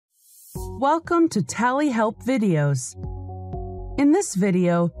Welcome to TallyHelp videos. In this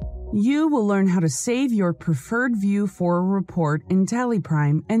video, you will learn how to save your preferred view for a report in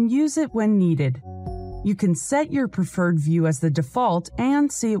TallyPrime and use it when needed. You can set your preferred view as the default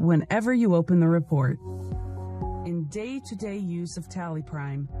and see it whenever you open the report. In day-to-day use of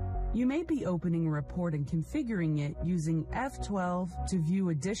TallyPrime, you may be opening a report and configuring it using F12 to view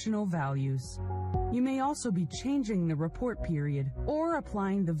additional values. You may also be changing the report period or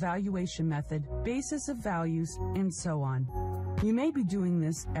applying the valuation method, basis of values, and so on. You may be doing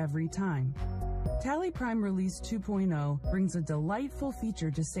this every time. TallyPrime Release 2.0 brings a delightful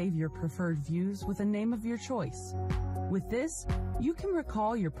feature to save your preferred views with a name of your choice. With this, you can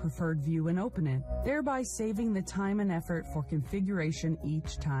recall your preferred view and open it, thereby saving the time and effort for configuration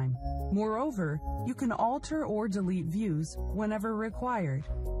each time. Moreover, you can alter or delete views whenever required.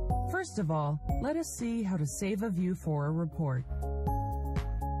 First of all, let us see how to save a view for a report.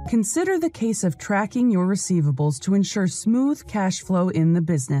 Consider the case of tracking your receivables to ensure smooth cash flow in the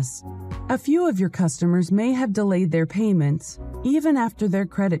business. A few of your customers may have delayed their payments, even after their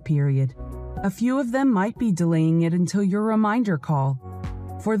credit period. A few of them might be delaying it until your reminder call.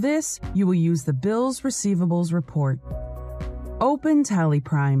 For this, you will use the Bills Receivables report. Open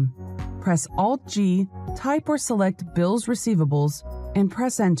TallyPrime. Press Alt-G, type or select Bills Receivables, and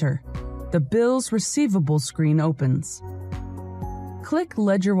press Enter. The Bills Receivables screen opens. Click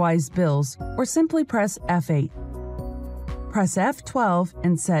Ledger-wise Bills or simply press F8. Press F12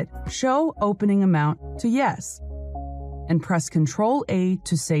 and set Show Opening Amount to Yes, and press Ctrl-A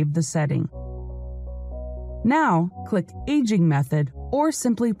to save the setting. Now, click Aging Method or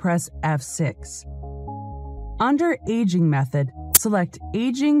simply press F6. Under Aging Method, select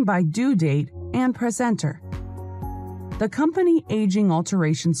Aging by Due Date and press Enter. The Company Aging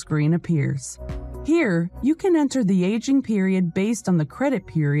Alteration screen appears. Here, you can enter the aging period based on the credit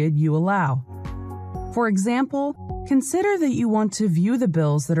period you allow. For example, consider that you want to view the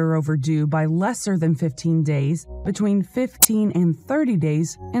bills that are overdue by lesser than 15 days, between 15 and 30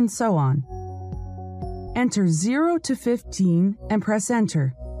 days, and so on. Enter 0 to 15 and press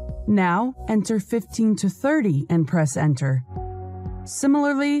Enter. Now, enter 15 to 30 and press Enter.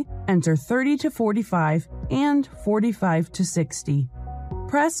 Similarly, enter 30 to 45 and 45 to 60.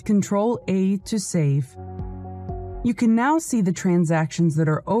 Press Ctrl-A to save. You can now see the transactions that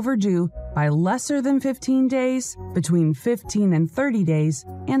are overdue by lesser than 15 days, between 15 and 30 days,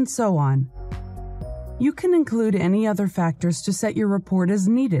 and so on. You can include any other factors to set your report as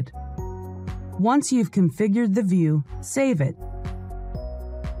needed. Once you've configured the view, save it.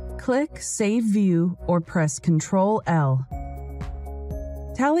 Click Save View or press Ctrl-L.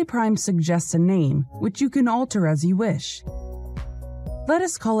 TallyPrime suggests a name, which you can alter as you wish. Let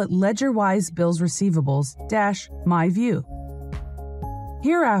us call it Ledger-wise Bills Receivables - My View.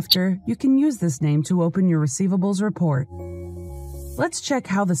 Hereafter, you can use this name to open your receivables report. Let's check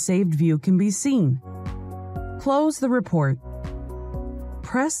how the saved view can be seen. Close the report.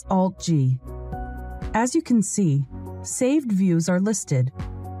 Press Alt-G. As you can see, saved views are listed.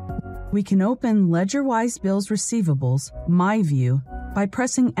 We can open Ledger-wise Bills Receivables - My View by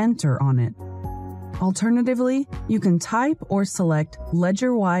pressing Enter on it. Alternatively, you can type or select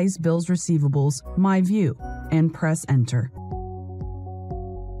Ledger-wise Bills Receivables - My View and press Enter.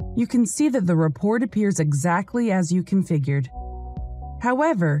 You can see that the report appears exactly as you configured.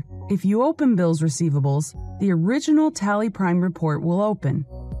 However, if you open Bills Receivables, the original TallyPrime report will open.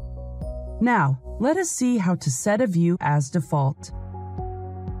 Now, let us see how to set a view as default.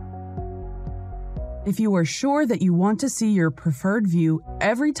 If you are sure that you want to see your preferred view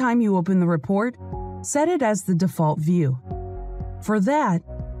every time you open the report, set it as the default view. For that,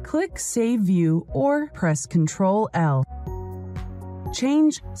 click Save View or press Ctrl-L.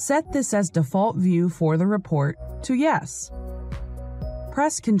 Change Set this as default view for the report to Yes.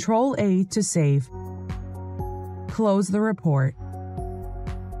 Press Ctrl-A to save. Close the report.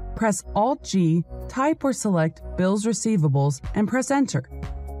 Press Alt-G, type or select Bills Receivables, and press Enter.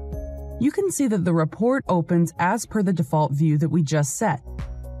 You can see that the report opens as per the default view that we just set.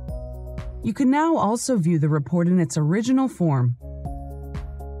 You can now also view the report in its original form.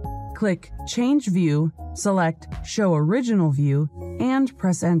 Click Change View, select Show Original View, and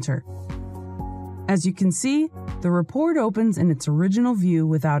press Enter. As you can see, the report opens in its original view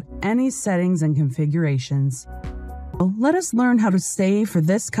without any settings and configurations. Let us learn how to save for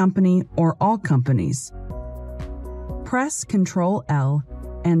this company or all companies. Press Ctrl-L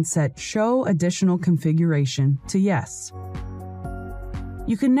and set Show Additional Configuration to Yes.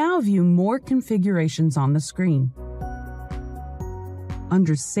 You can now view more configurations on the screen.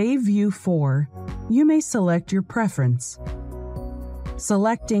 Under Save View For, you may select your preference.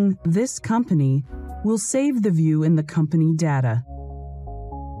 Selecting this company will save the view in the company data.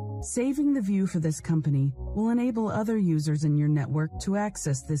 Saving the view for this company will enable other users in your network to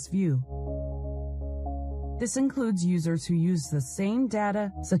access this view. This includes users who use the same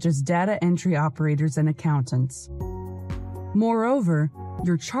data, such as data entry operators and accountants. Moreover,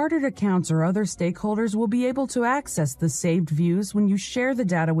 your chartered accounts or other stakeholders will be able to access the saved views when you share the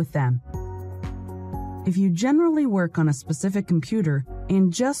data with them. If you generally work on a specific computer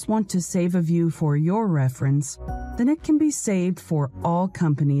and just want to save a view for your reference, then it can be saved for all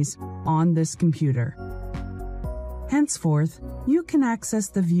companies on this computer. Henceforth, you can access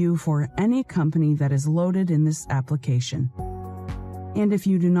the view for any company that is loaded in this application. And if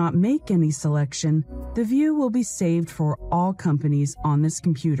you do not make any selection, the view will be saved for all companies on this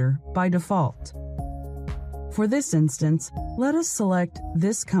computer by default. For this instance, let us select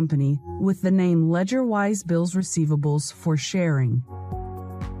this company with the name LedgerWise Bills Receivables for sharing.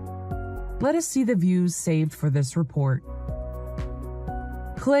 Let us see the views saved for this report.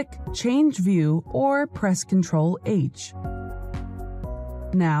 Click Change View or press Ctrl H.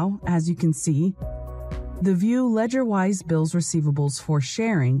 Now, as you can see, the view LedgerWise Bills Receivables for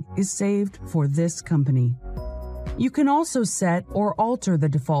sharing is saved for this company. You can also set or alter the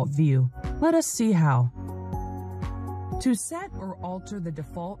default view. Let us see how. To set or alter the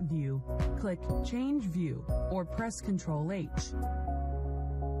default view, click Change View or press Ctrl H.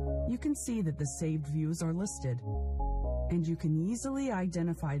 You can see that the saved views are listed, and you can easily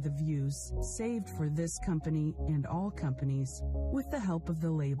identify the views saved for this company and all companies with the help of the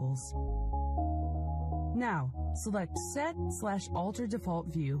labels. Now, select Set/Alter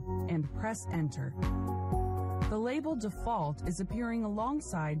Default View and press Enter. The label Default is appearing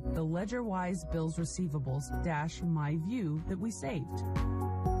alongside the LedgerWise Bills Receivables -My View that we saved.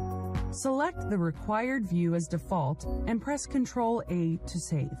 Select the required view as default and press Ctrl A to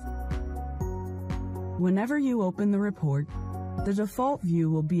save. Whenever you open the report, the default view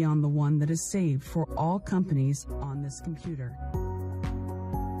will be on the one that is saved for all companies on this computer.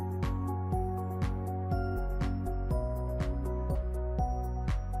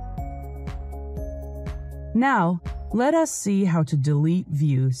 Now, let us see how to delete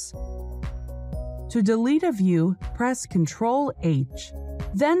views. To delete a view, press Ctrl H,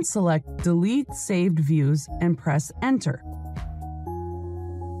 then select Delete Saved Views and press Enter.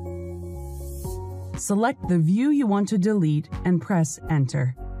 Select the view you want to delete and press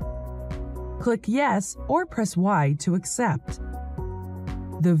Enter. Click Yes or press Y to accept.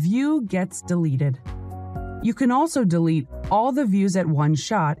 The view gets deleted. You can also delete all the views at one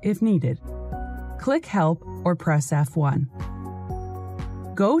shot if needed. Click Help or press F1.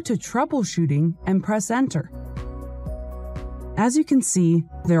 Go to Troubleshooting and press Enter. As you can see,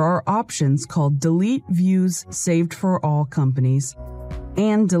 there are options called Delete Views Saved for All Companies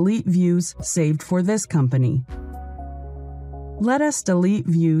and Delete Views Saved for this company. Let us delete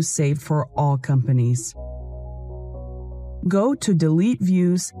views saved for all companies. Go to Delete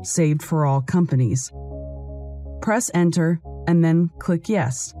Views Saved for All Companies. Press Enter and then click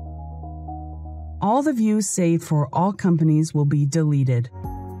Yes. All the views saved for all companies will be deleted.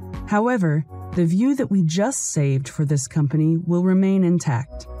 However, the view that we just saved for this company will remain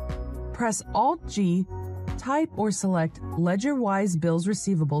intact. Press Alt-G, type or select LedgerWise Bills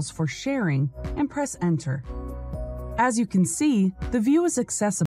Receivables for sharing, and press Enter. As you can see, the view is accessible